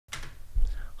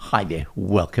Hi there,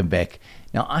 welcome back.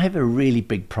 Now I have a really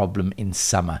big problem in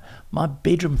summer. My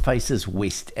bedroom faces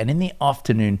west, and in the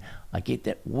afternoon I get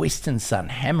that western sun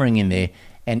hammering in there,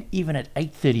 and even at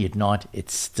 8:30 at night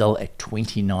it's still at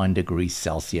 29 degrees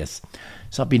Celsius.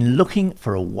 So I've been looking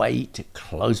for a way to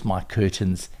close my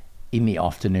curtains in the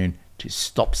afternoon to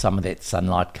stop some of that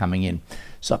sunlight coming in.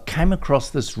 So I came across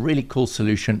this really cool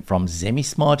solution from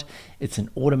Zemismart. It's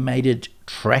an automated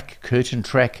curtain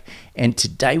track, and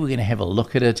today we're going to have a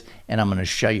look at it, and I'm going to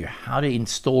show you how to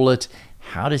install it,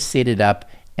 how to set it up,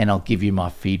 and I'll give you my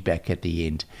feedback at the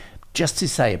end. Just to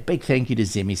say a big thank you to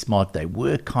Zemismart. They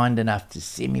were kind enough to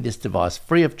send me this device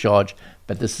free of charge,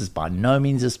 but this is by no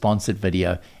means a sponsored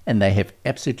video, and they have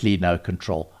absolutely no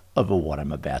control over what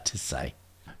I'm about to say.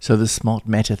 So the Smart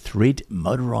Matter Thread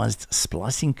motorized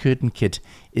splicing curtain kit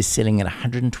is selling at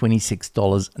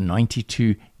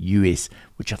 $126.92 US,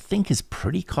 which I think is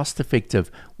pretty cost effective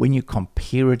when you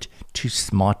compare it to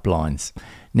smart blinds.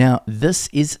 Now this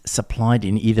is supplied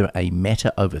in either a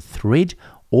Matter over Thread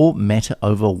or Matter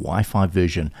over Wi-Fi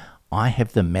version. I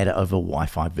have the Matter over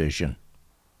Wi-Fi version.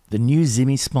 The new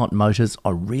Zemismart motors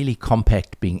are really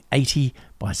compact, being 80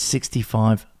 by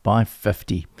 65 by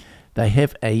 50. They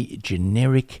have a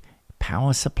generic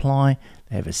power supply,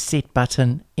 they have a set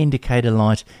button, indicator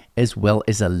light, as well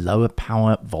as a lower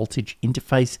power voltage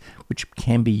interface which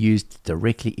can be used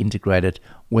directly integrated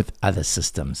with other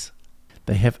systems.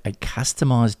 They have a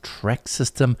customized track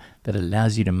system that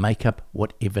allows you to make up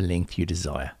whatever length you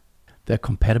desire. They're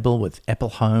compatible with Apple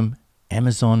Home,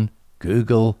 Amazon,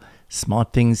 Google,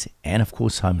 SmartThings, and of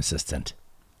course Home Assistant.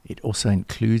 It also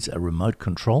includes a remote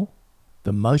control.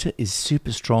 The motor is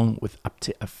super strong with up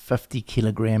to a 50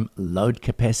 kilogram load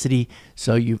capacity,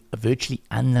 so you're virtually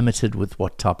unlimited with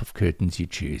what type of curtains you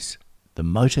choose. The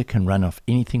motor can run off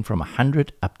anything from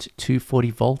 100 up to 240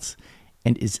 volts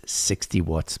and is 60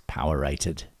 watts power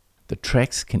rated. The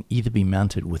tracks can either be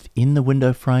mounted within the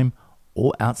window frame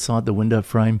or outside the window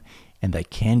frame, and they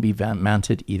can be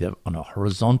mounted either on a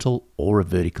horizontal or a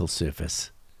vertical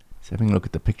surface. So having a look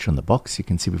at the picture on the box, you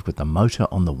can see we've got the motor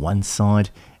on the one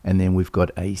side, and then we've got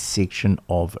a section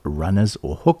of runners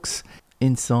or hooks.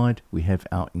 Inside we have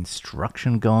our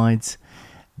instruction guides.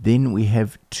 Then we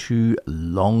have two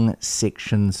long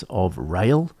sections of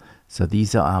rail. So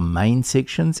these are our main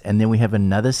sections, and then we have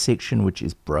another section which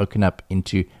is broken up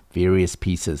into various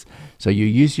pieces. So you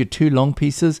use your two long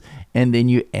pieces, and then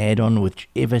you add on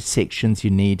whichever sections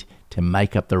you need to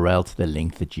make up the rail to the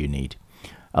length that you need.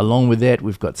 Along with that,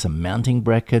 we've got some mounting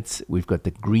brackets. We've got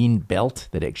the green belt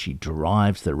that actually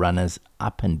drives the runners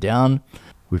up and down.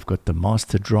 We've got the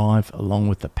master drive along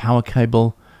with the power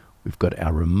cable. We've got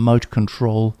our remote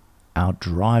control, our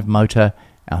drive motor,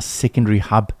 our secondary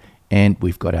hub, and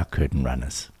we've got our curtain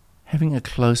runners. Having a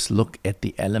close look at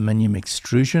the aluminium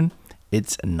extrusion,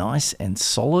 it's nice and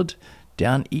solid.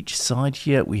 Down each side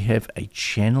here, we have a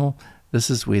channel. This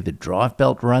is where the drive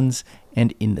belt runs,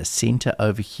 and in the center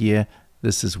over here,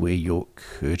 this is where your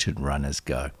curtain runners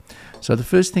go. So the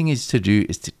first thing is to do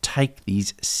is to take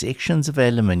these sections of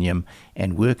aluminium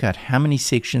and work out how many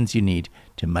sections you need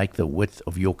to make the width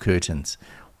of your curtains.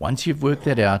 Once you've worked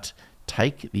that out,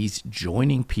 take these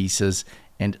joining pieces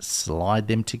and slide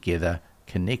them together,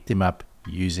 connect them up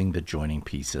using the joining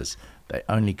pieces. They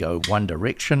only go one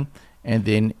direction, and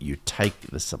then you take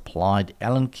the supplied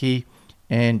Allen key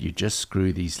and you just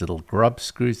screw these little grub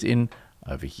screws in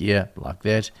over here like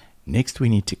that. Next we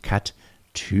need to cut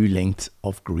 2 lengths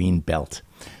of green belt.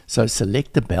 So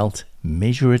select the belt,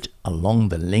 measure it along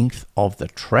the length of the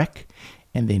track,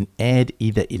 and then add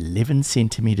either 11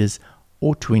 centimeters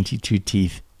or 22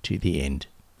 teeth to the end.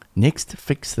 Next,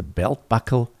 fix the belt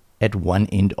buckle at one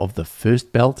end of the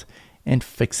first belt and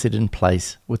fix it in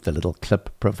place with the little clip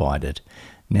provided.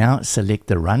 Now select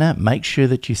the runner. Make sure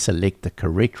that you select the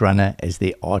correct runner, as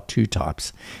there are two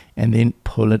types, and then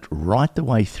pull it right the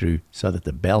way through so that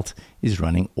the belt is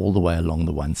running all the way along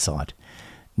the one side.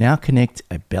 Now connect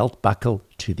a belt buckle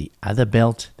to the other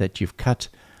belt that you've cut,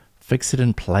 fix it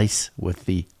in place with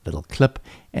the little clip,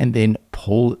 and then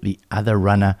pull the other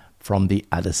runner from the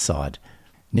other side.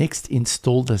 Next,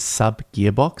 install the sub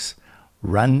gearbox.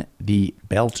 Run the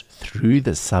belt through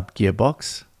the sub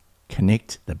gearbox.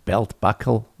 Connect the belt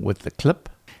buckle with the clip,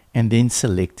 and then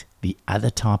select the other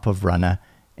type of runner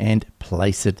and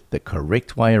place it the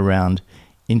correct way around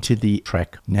into the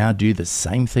track. Now do the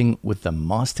same thing with the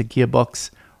master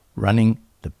gearbox, running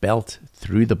the belt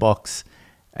through the box,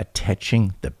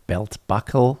 attaching the belt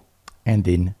buckle, and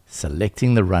then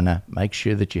selecting the runner. Make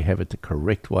sure that you have it the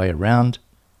correct way around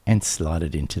and slide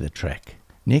it into the track.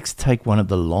 Next, take one of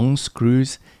the long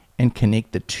screws and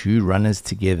connect the two runners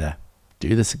together.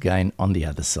 Do this again on the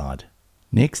other side.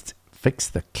 Next, fix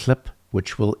the clip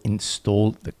which will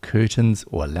install the curtains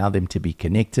or allow them to be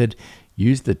connected.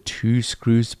 Use the 2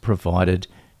 screws provided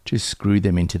to screw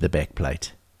them into the back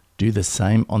plate. Do the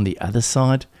same on the other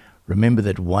side. Remember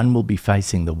that one will be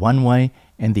facing the one way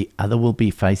and the other will be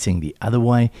facing the other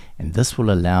way, and this will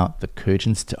allow the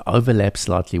curtains to overlap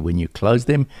slightly when you close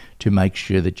them to make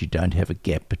sure that you don't have a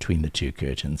gap between the 2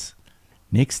 curtains.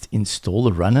 Next, install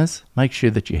the runners. Make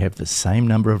sure that you have the same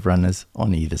number of runners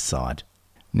on either side.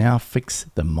 Now fix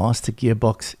the master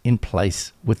gearbox in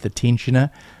place with the tensioner.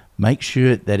 Make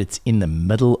sure that it's in the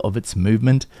middle of its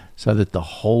movement so that the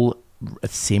whole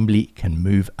assembly can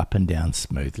move up and down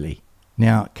smoothly.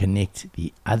 Now connect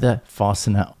the other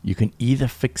fastener. You can either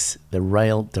fix the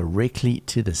rail directly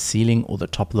to the ceiling or the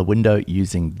top of the window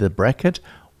using the bracket,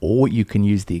 or you can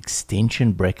use the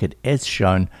extension bracket as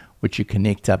shown, which you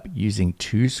connect up using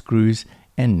 2 screws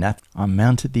and nuts. I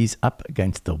mounted these up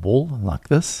against the wall like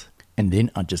this, and then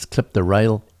I just clip the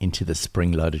rail into the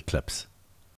spring-loaded clips.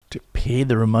 To pair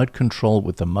the remote control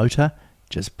with the motor,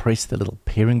 just press the little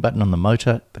pairing button on the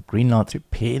motor, the green light. To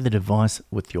pair the device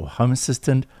with your Home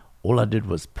Assistant, all I did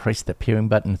was press the pairing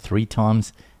button 3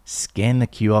 times, scan the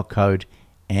QR code,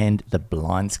 and the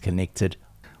blinds connected.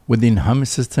 Within Home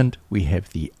Assistant, we have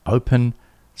the open,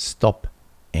 stop,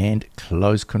 and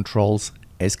close controls,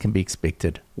 as can be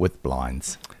expected with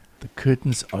blinds. The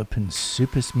curtains open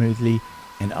super smoothly,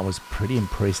 and I was pretty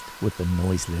impressed with the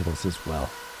noise levels as well.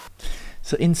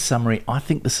 So in summary, I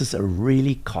think this is a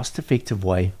really cost-effective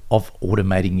way of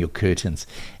automating your curtains.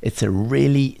 It's a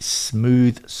really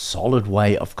smooth, solid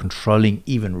way of controlling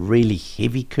even really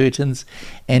heavy curtains,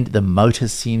 and the motor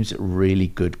seems really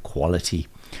good quality.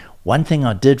 One thing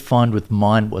I did find with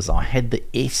mine was I had the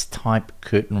S-type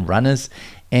curtain runners,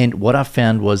 and what I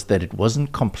found was that it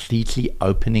wasn't completely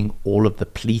opening all of the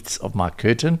pleats of my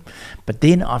curtain. But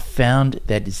then I found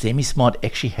that Zemismart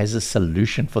actually has a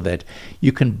solution for that.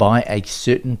 You can buy a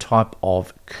certain type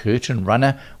of curtain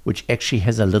runner which actually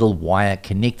has a little wire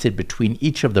connected between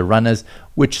each of the runners,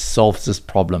 which solves this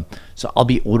problem. So I'll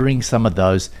be ordering some of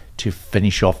those to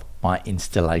finish off my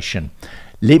installation.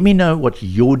 Let me know what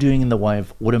you're doing in the way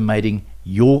of automating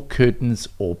your curtains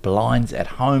or blinds at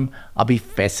home. I'll be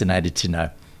fascinated to know.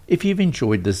 If you've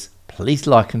enjoyed this, please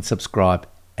like and subscribe,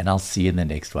 and I'll see you in the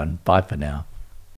next one. Bye for now.